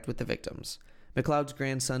contact with the victims. McLeod's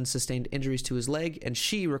grandson sustained injuries to his leg and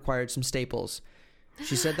she required some staples.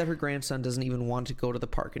 She said that her grandson doesn't even want to go to the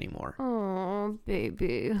park anymore. Oh,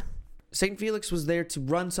 baby. St. Felix was there to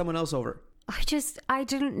run someone else over. I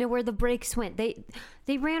didn't know where the brakes went. They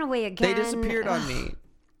ran away again. They disappeared on me.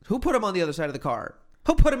 Who put them on the other side of the car?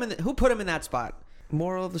 Who put them in that spot?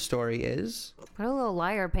 Moral of the story is, what a little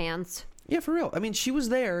liar pants. Yeah, for real. I mean, she was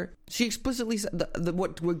there. She explicitly said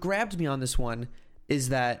what grabbed me on this one is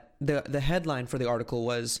that the headline for the article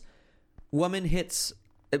was "Woman hits."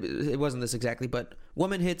 It wasn't this exactly, but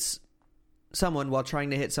 "Woman hits someone while trying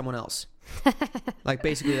to hit someone else." Like,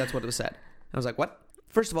 basically, that's what it was said. I was like, what?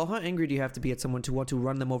 First of all, how angry do you have to be at someone to want to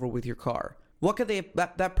run them over with your car? What could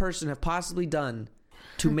that person have possibly done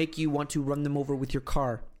to make you want to run them over with your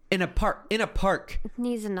car? In a park.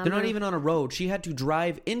 Needs a number. They're not even on a road. She had to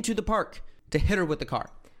drive into the park to hit her with the car.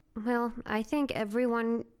 Well, I think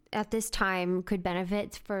everyone at this time could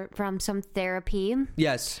benefit from some therapy.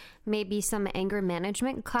 Yes. Maybe some anger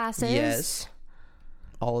management classes. Yes.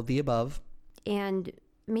 All of the above. And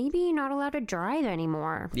maybe not allowed to drive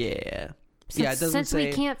anymore. Yeah. Since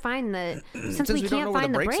we can't find the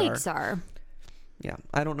brakes are. Yeah,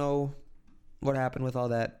 I don't know what happened with all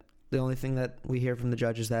that. The only thing that we hear from the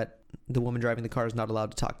judge is that the woman driving the car is not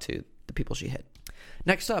allowed to talk to the people she hit.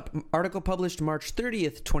 Next up, article published March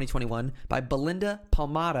 30th, 2021 by Belinda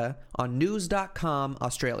Palmata on news.com,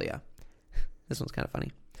 Australia. This one's kind of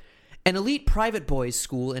funny. An elite private boys'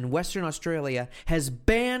 school in Western Australia has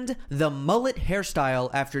banned the mullet hairstyle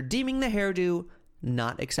after deeming the hairdo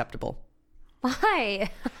not acceptable.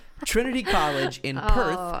 Why? Trinity College in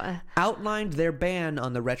Perth outlined their ban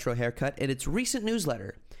on the retro haircut in its recent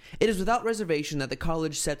newsletter. It is without reservation that the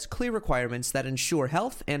college sets clear requirements that ensure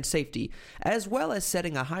health and safety, as well as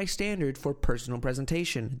setting a high standard for personal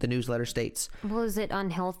presentation, the newsletter states. Well, is it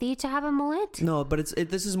unhealthy to have a mullet? No, but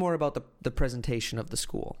this is more about the presentation of the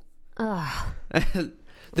school. Ugh.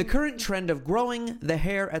 The current trend of growing the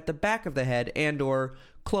hair at the back of the head and or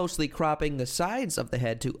closely cropping the sides of the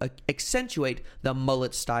head to accentuate the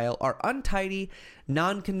mullet style are untidy,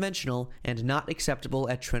 non-conventional, and not acceptable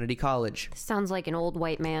at Trinity College. Sounds like an old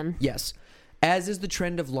white man. Yes, as is the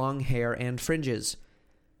trend of long hair and fringes.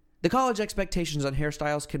 The college expectations on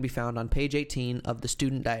hairstyles can be found on page 18 of the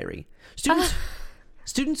student diary.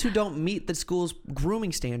 Students who don't meet the school's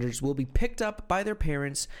grooming standards will be picked up by their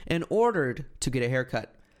parents and ordered to get a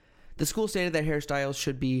haircut. The school stated that hairstyles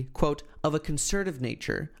should be, quote, of a conservative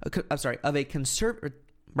nature. A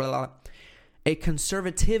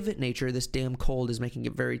conservative nature. This damn cold is making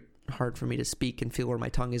it very hard for me to speak and feel where my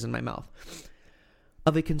tongue is in my mouth.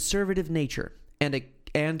 Of a conservative nature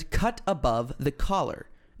and cut above the collar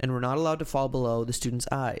and were not allowed to fall below the student's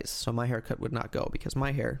eyes. So my haircut would not go because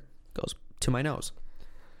my hair goes to my nose.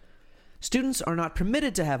 Students are not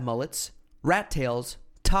permitted to have mullets, rat tails,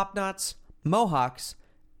 top knots, mohawks,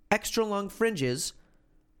 extra long fringes,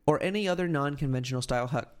 or any other non-conventional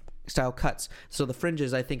style cuts. So the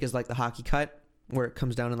fringes, I think, is like the hockey cut, where it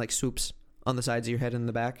comes down and like swoops on the sides of your head and in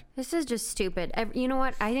the back. This is just stupid. You know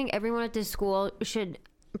what? I think everyone at this school should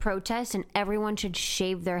protest and everyone should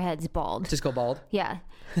shave their heads bald. Just go bald? Yeah.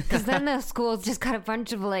 Because then the school's just got a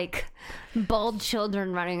bunch of like bald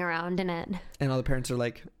children running around in it. And all the parents are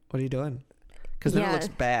like, what are you doing? Because then it looks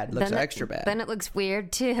bad. It looks extra bad. Then it looks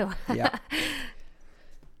weird too. Yeah.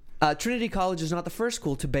 Trinity College is not the first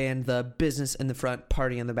school to ban the business in the front,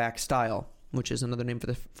 party in the back style, which is another name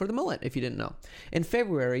for the mullet, if you didn't know. In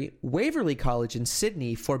February, Waverley College in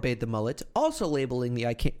Sydney forbade the mullet, also labeling the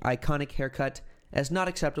iconic haircut as not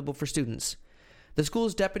acceptable for students. The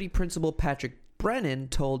school's deputy principal, Patrick Brennan,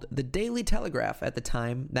 told the Daily Telegraph at the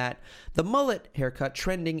time that the mullet haircut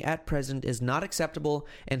trending at present is not acceptable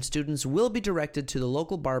and students will be directed to the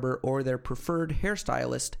local barber or their preferred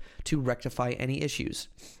hairstylist to rectify any issues.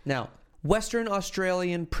 Now, Western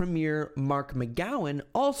Australian Premier Mark McGowan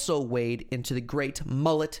also weighed into the great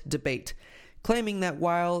mullet debate, claiming that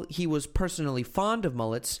while he was personally fond of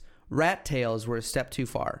mullets, rat tails were a step too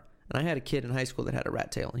far. And I had a kid in high school that had a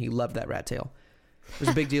rat tail, and he loved that rat tail. It was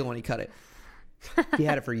a big deal when he cut it. He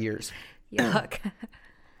had it for years. Yuck.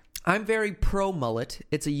 I'm very pro-mullet.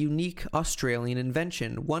 It's a unique Australian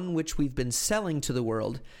invention, one which we've been selling to the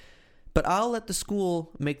world. But I'll let the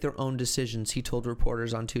school make their own decisions, he told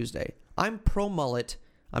reporters on Tuesday. I'm pro-mullet.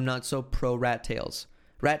 I'm not so pro-rat tails.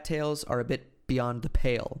 Rat tails are a bit beyond the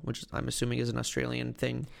pale, which I'm assuming is an Australian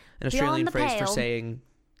thing. An Australian phrase for saying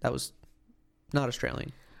that was not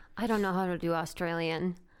Australian. I don't know how to do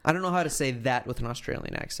Australian. I don't know how to say that with an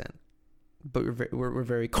Australian accent. But we're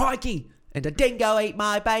very crikey and a dingo ate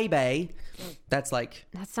my baby. That's like...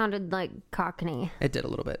 That sounded like Cockney. It did a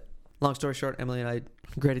little bit. Long story short, Emily and I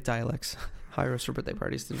great at dialects. Hire us for birthday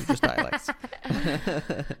parties to do just dialects.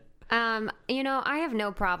 I have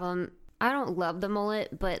no problem. I don't love the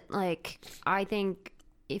mullet, but like I think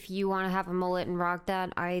if you want to have a mullet and rock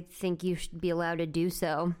that, I think you should be allowed to do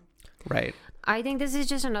so. Right. I think this is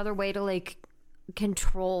just another way to like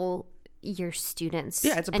control your students.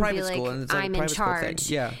 Yeah, it's a private school, and it's like I'm a private in charge. School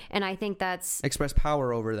thing. Yeah, and I think that's express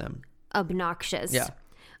power over them. Obnoxious. Yeah,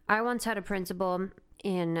 I once had a principal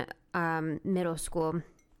in middle school,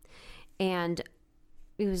 and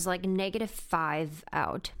it was like -5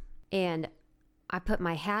 out, and I put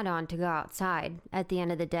my hat on to go outside at the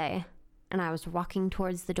end of the day, and I was walking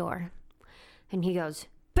towards the door, and he goes,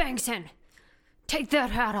 "Bangson, take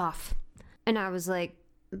that hat off," and I was like,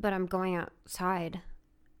 "But I'm going outside."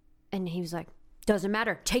 And he was like, "Doesn't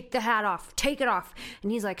matter. Take the hat off. Take it off." And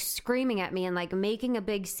he's like screaming at me and like making a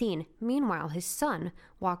big scene. Meanwhile, his son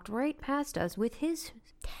walked right past us with his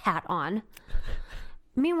hat on.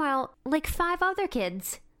 Meanwhile, like 5 other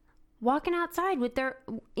kids walking outside with their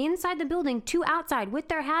inside the building to outside with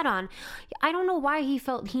their hat on. I don't know why he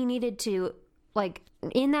felt he needed to, like,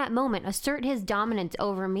 in that moment, assert his dominance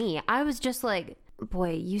over me. I was just like,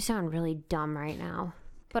 boy, you sound really dumb right now.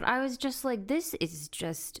 But I was just like, this is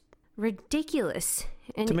just ridiculous.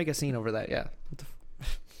 And to make a scene over that, yeah.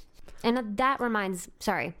 And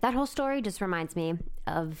that whole story just reminds me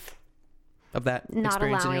of that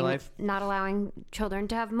experience in your life? Not allowing children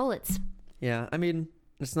to have mullets. Yeah, I mean,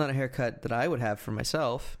 it's not a haircut that I would have for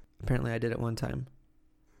myself. Apparently I did it one time.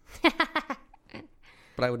 But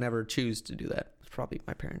I would never choose to do that. It's probably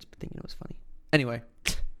my parents thinking it was funny. Anyway,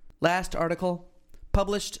 last article,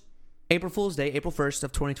 published April Fool's Day, April 1st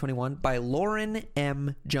of 2021 by Lauren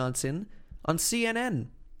M. Johnson on CNN.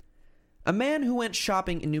 A man who went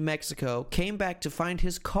shopping in New Mexico came back to find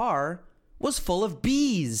his car was full of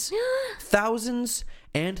bees. Thousands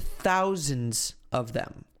and thousands of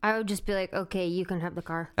them. I would just be like, okay, you can have the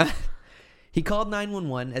car. He called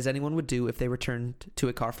 911, as anyone would do if they returned to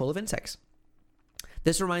a car full of insects.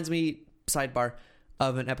 This reminds me, sidebar,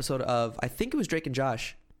 of an episode of, I think it was Drake and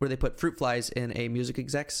Josh, where they put fruit flies in a music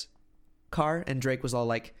exec's car, and Drake was all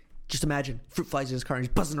like, just imagine fruit flies in his car, and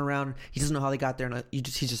he's buzzing around. He doesn't know how they got there, and he's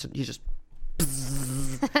just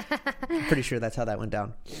I'm pretty sure that's how that went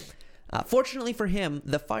down. Fortunately for him,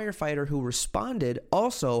 the firefighter who responded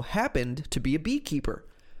also happened to be a beekeeper.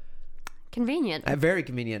 Convenient. Very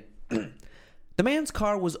convenient. The man's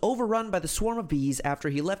car was overrun by the swarm of bees after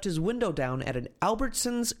he left his window down at an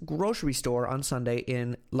Albertsons grocery store on Sunday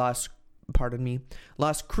in Las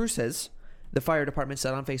Cruces, the fire department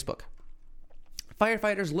said on Facebook.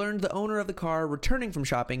 Firefighters learned the owner of the car, returning from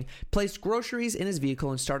shopping, placed groceries in his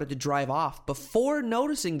vehicle and started to drive off before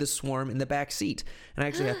noticing the swarm in the back seat. And I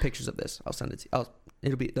actually have pictures of this. I'll send it to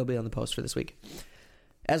you. They'll be on the post for this week.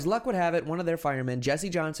 As luck would have it, one of their firemen, Jesse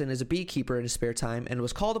Johnson, is a beekeeper in his spare time and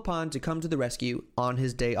was called upon to come to the rescue on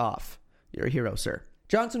his day off. You're a hero, sir.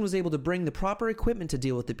 Johnson was able to bring the proper equipment to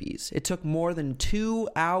deal with the bees. It took more than 2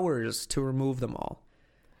 hours to remove them all.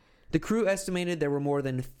 The crew estimated there were more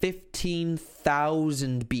than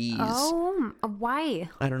 15,000 bees. Oh, why?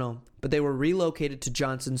 I don't know. But they were relocated to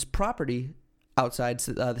Johnson's property outside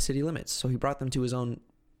the city limits. So he brought them to his own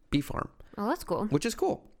bee farm. Oh, that's cool. Which is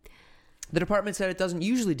cool. The department said it doesn't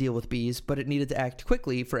usually deal with bees, but it needed to act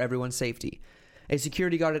quickly for everyone's safety. A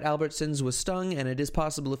security guard at Albertsons was stung, and it is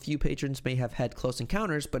possible a few patrons may have had close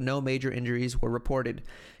encounters, but no major injuries were reported.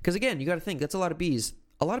 Because again, you got to think, that's a lot of bees.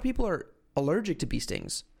 A lot of people are allergic to bee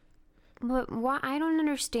stings. But why? I don't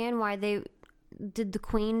understand why they did the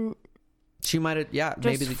queen. She might have,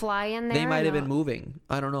 maybe fly in there. They might have been moving.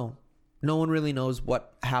 I don't know. No one really knows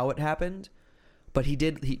how it happened. But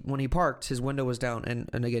when he parked, his window was down,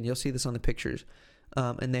 and again, you'll see this on the pictures.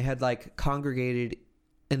 And they had like congregated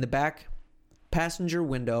in the back passenger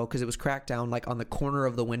window because it was cracked down like on the corner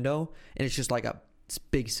of the window, and it's just like a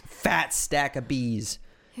big fat stack of bees.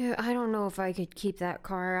 Yeah, I don't know if I could keep that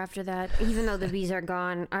car after that. Even though the bees are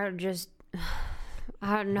gone, I don't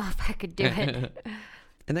know if I could do it.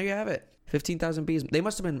 And there you have it. 15,000 bees. There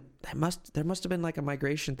must have been like a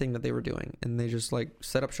migration thing that they were doing, and they just like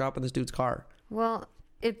set up shop in this dude's car. Well,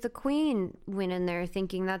 if the queen went in there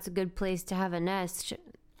thinking that's a good place to have a nest,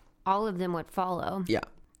 all of them would follow. Yeah.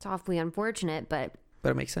 It's awfully unfortunate, but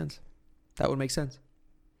it makes sense. That would make sense.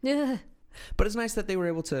 Yeah. But it's nice that they were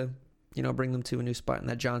able to, bring them to a new spot, and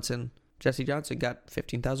that Jesse Johnson got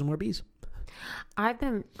 15,000 more bees. I've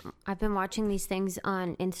been watching these things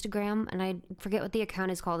on Instagram, and I forget what the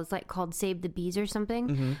account is called. It's like called Save the Bees or something.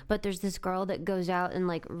 Mm-hmm. But there's this girl that goes out and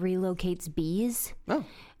like relocates bees. Oh.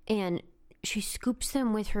 And she scoops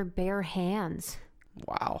them with her bare hands.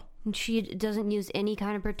 Wow. And she doesn't use any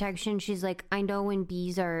kind of protection. She's like, I know when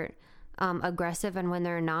bees are aggressive and when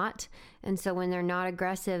they're not. And so when they're not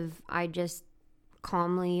aggressive, I just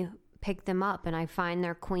calmly pick them up and I find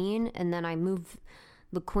their queen, and then I move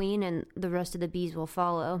the queen and the rest of the bees will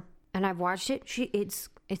follow. And I've watched it. It's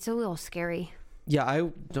a little scary. Yeah, I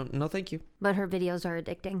don't know. Thank you. But her videos are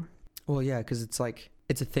addicting. Well, yeah, because it's like,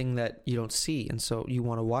 it's a thing that you don't see, and so you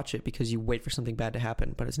want to watch it because you wait for something bad to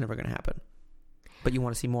happen, but it's never going to happen. But you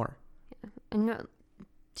want to see more. And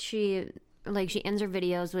she ends her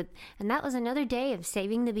videos with, and that was another day of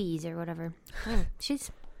saving the bees or whatever. Oh,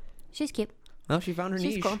 she's cute. Well, she found her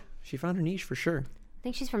niche. Cool. She found her niche for sure. I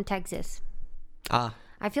think she's from Texas. Ah.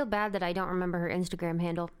 I feel bad that I don't remember her Instagram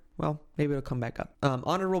handle. Well, maybe it'll come back up.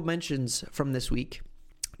 Honorable mentions from this week.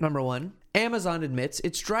 Number 1, Amazon admits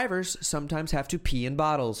its drivers sometimes have to pee in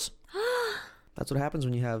bottles. That's what happens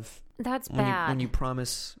when you have... That's bad. When you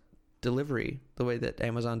promise delivery the way that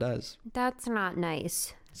Amazon does. That's not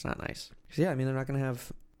nice. It's not nice. Yeah, I mean, they're not going to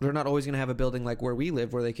have They're not always going to have a building like where we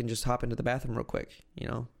live where they can just hop into the bathroom real quick,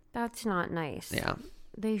 That's not nice. Yeah.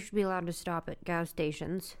 They should be allowed to stop at gas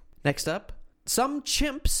stations. Next up, some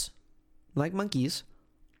chimps, like monkeys,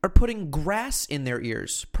 are putting grass in their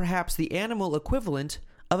ears, perhaps the animal equivalent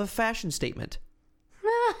of a fashion statement.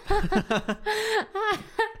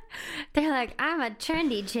 They're like, I'm a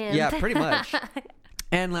trendy chimp. Yeah, pretty much.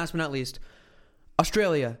 And last but not least,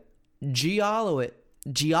 Australia, geologist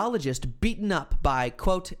beaten up by,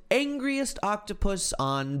 quote, angriest octopus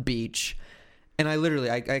on beach. And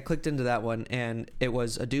I clicked into that one, and it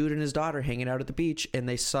was a dude and his daughter hanging out at the beach, and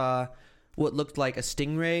they saw what looked like a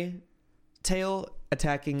stingray tail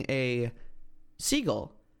attacking a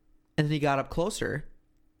seagull. And then he got up closer,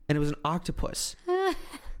 and it was an octopus. And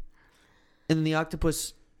then the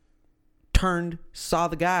octopus turned, saw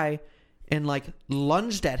the guy, and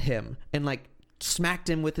lunged at him and smacked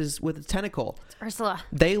him with his tentacle. It's Ursula.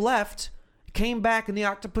 They left, came back, and the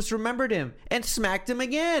octopus remembered him and smacked him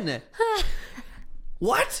again.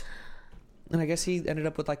 What? And I guess he ended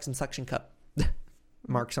up with some suction cup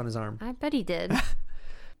marks on his arm. I bet he did.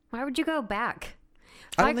 Why would you go back?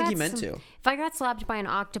 I don't think he meant to. If I got slapped by an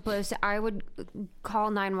octopus, I would call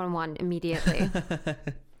 911 immediately.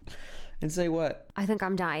 And say what? I think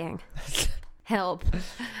I'm dying. Help.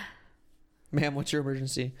 Ma'am, what's your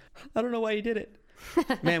emergency? I don't know why you did it.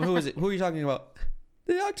 Ma'am, who is it? Who are you talking about?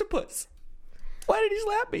 The octopus. Why did he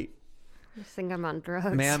slap me? I think I'm on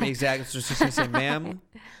drugs. Ma'am, exactly. So just gonna say, ma'am,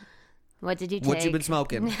 what did you take? What you been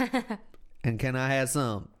smoking? And can I have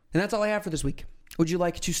some? And that's all I have for this week. Would you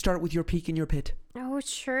like to start with your peak in your pit? Oh,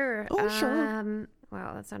 sure. Oh, sure.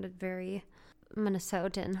 Wow, that sounded very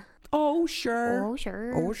Minnesotan. Oh, sure. Oh,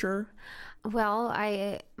 sure. Oh, sure. Well,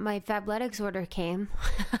 my Fabletics order came.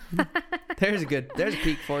 There's a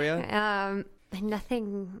peak for you.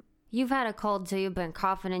 Nothing. You've had a cold, so you've been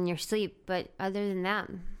coughing in your sleep. But other than that,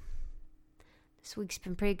 this week's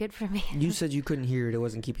been pretty good for me. You said you couldn't hear it. It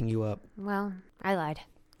wasn't keeping you up. Well, I lied.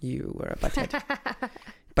 You were a butthead.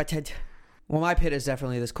 Butthead. Well, my pit is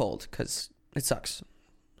definitely this cold because it sucks.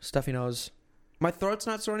 Stuffy nose. My throat's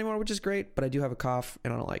not sore anymore, which is great, but I do have a cough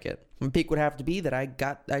and I don't like it. My peak would have to be that I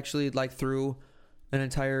got actually through an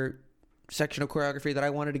entire section of choreography that I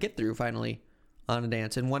wanted to get through finally on a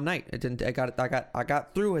dance in one night. I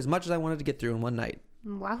got through as much as I wanted to get through in one night.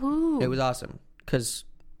 Wahoo! It was awesome because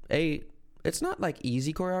it's not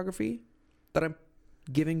easy choreography that I'm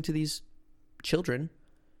giving to these children,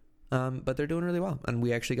 but they're doing really well, and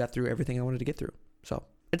we actually got through everything I wanted to get through. So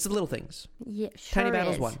it's the little things. Yeah, sure. Tiny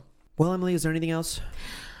battles won. Well, Emily, is there anything else?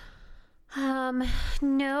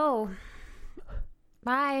 No.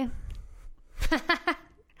 Bye.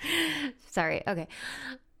 Sorry. Okay.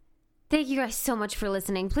 Thank you guys so much for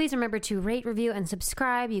listening. Please remember to rate, review, and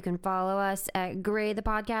subscribe. You can follow us at Gray the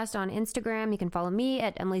Podcast on Instagram. You can follow me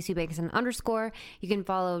at EmilySueBakeson_. You can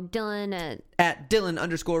follow Dylan at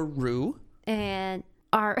Dylan_Rue. And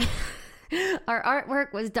our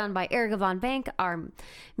artwork was done by Erica Von Bank. Our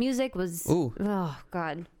music was... Ooh. Oh,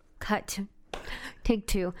 God. Cut. Take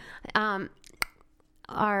two.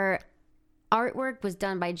 Our artwork was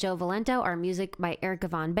done by Joe Valento. Our music by Erica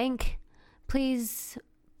Von Bank. Please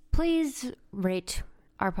rate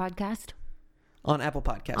our podcast on Apple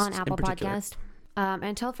Podcasts. On Apple Podcast,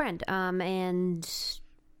 and tell a friend. And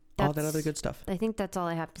all that other good stuff. I think that's all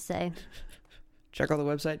I have to say. Check out the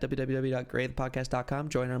website, www.graythepodcast.com.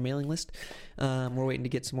 Join our mailing list. We're waiting to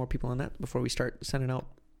get some more people on that before we start sending out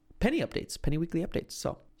Penny weekly updates.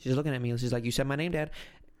 So she's looking at me and she's like, "You said my name, Dad."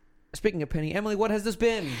 Speaking of Penny, Emily, what has this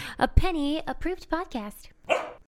been? A Penny approved podcast.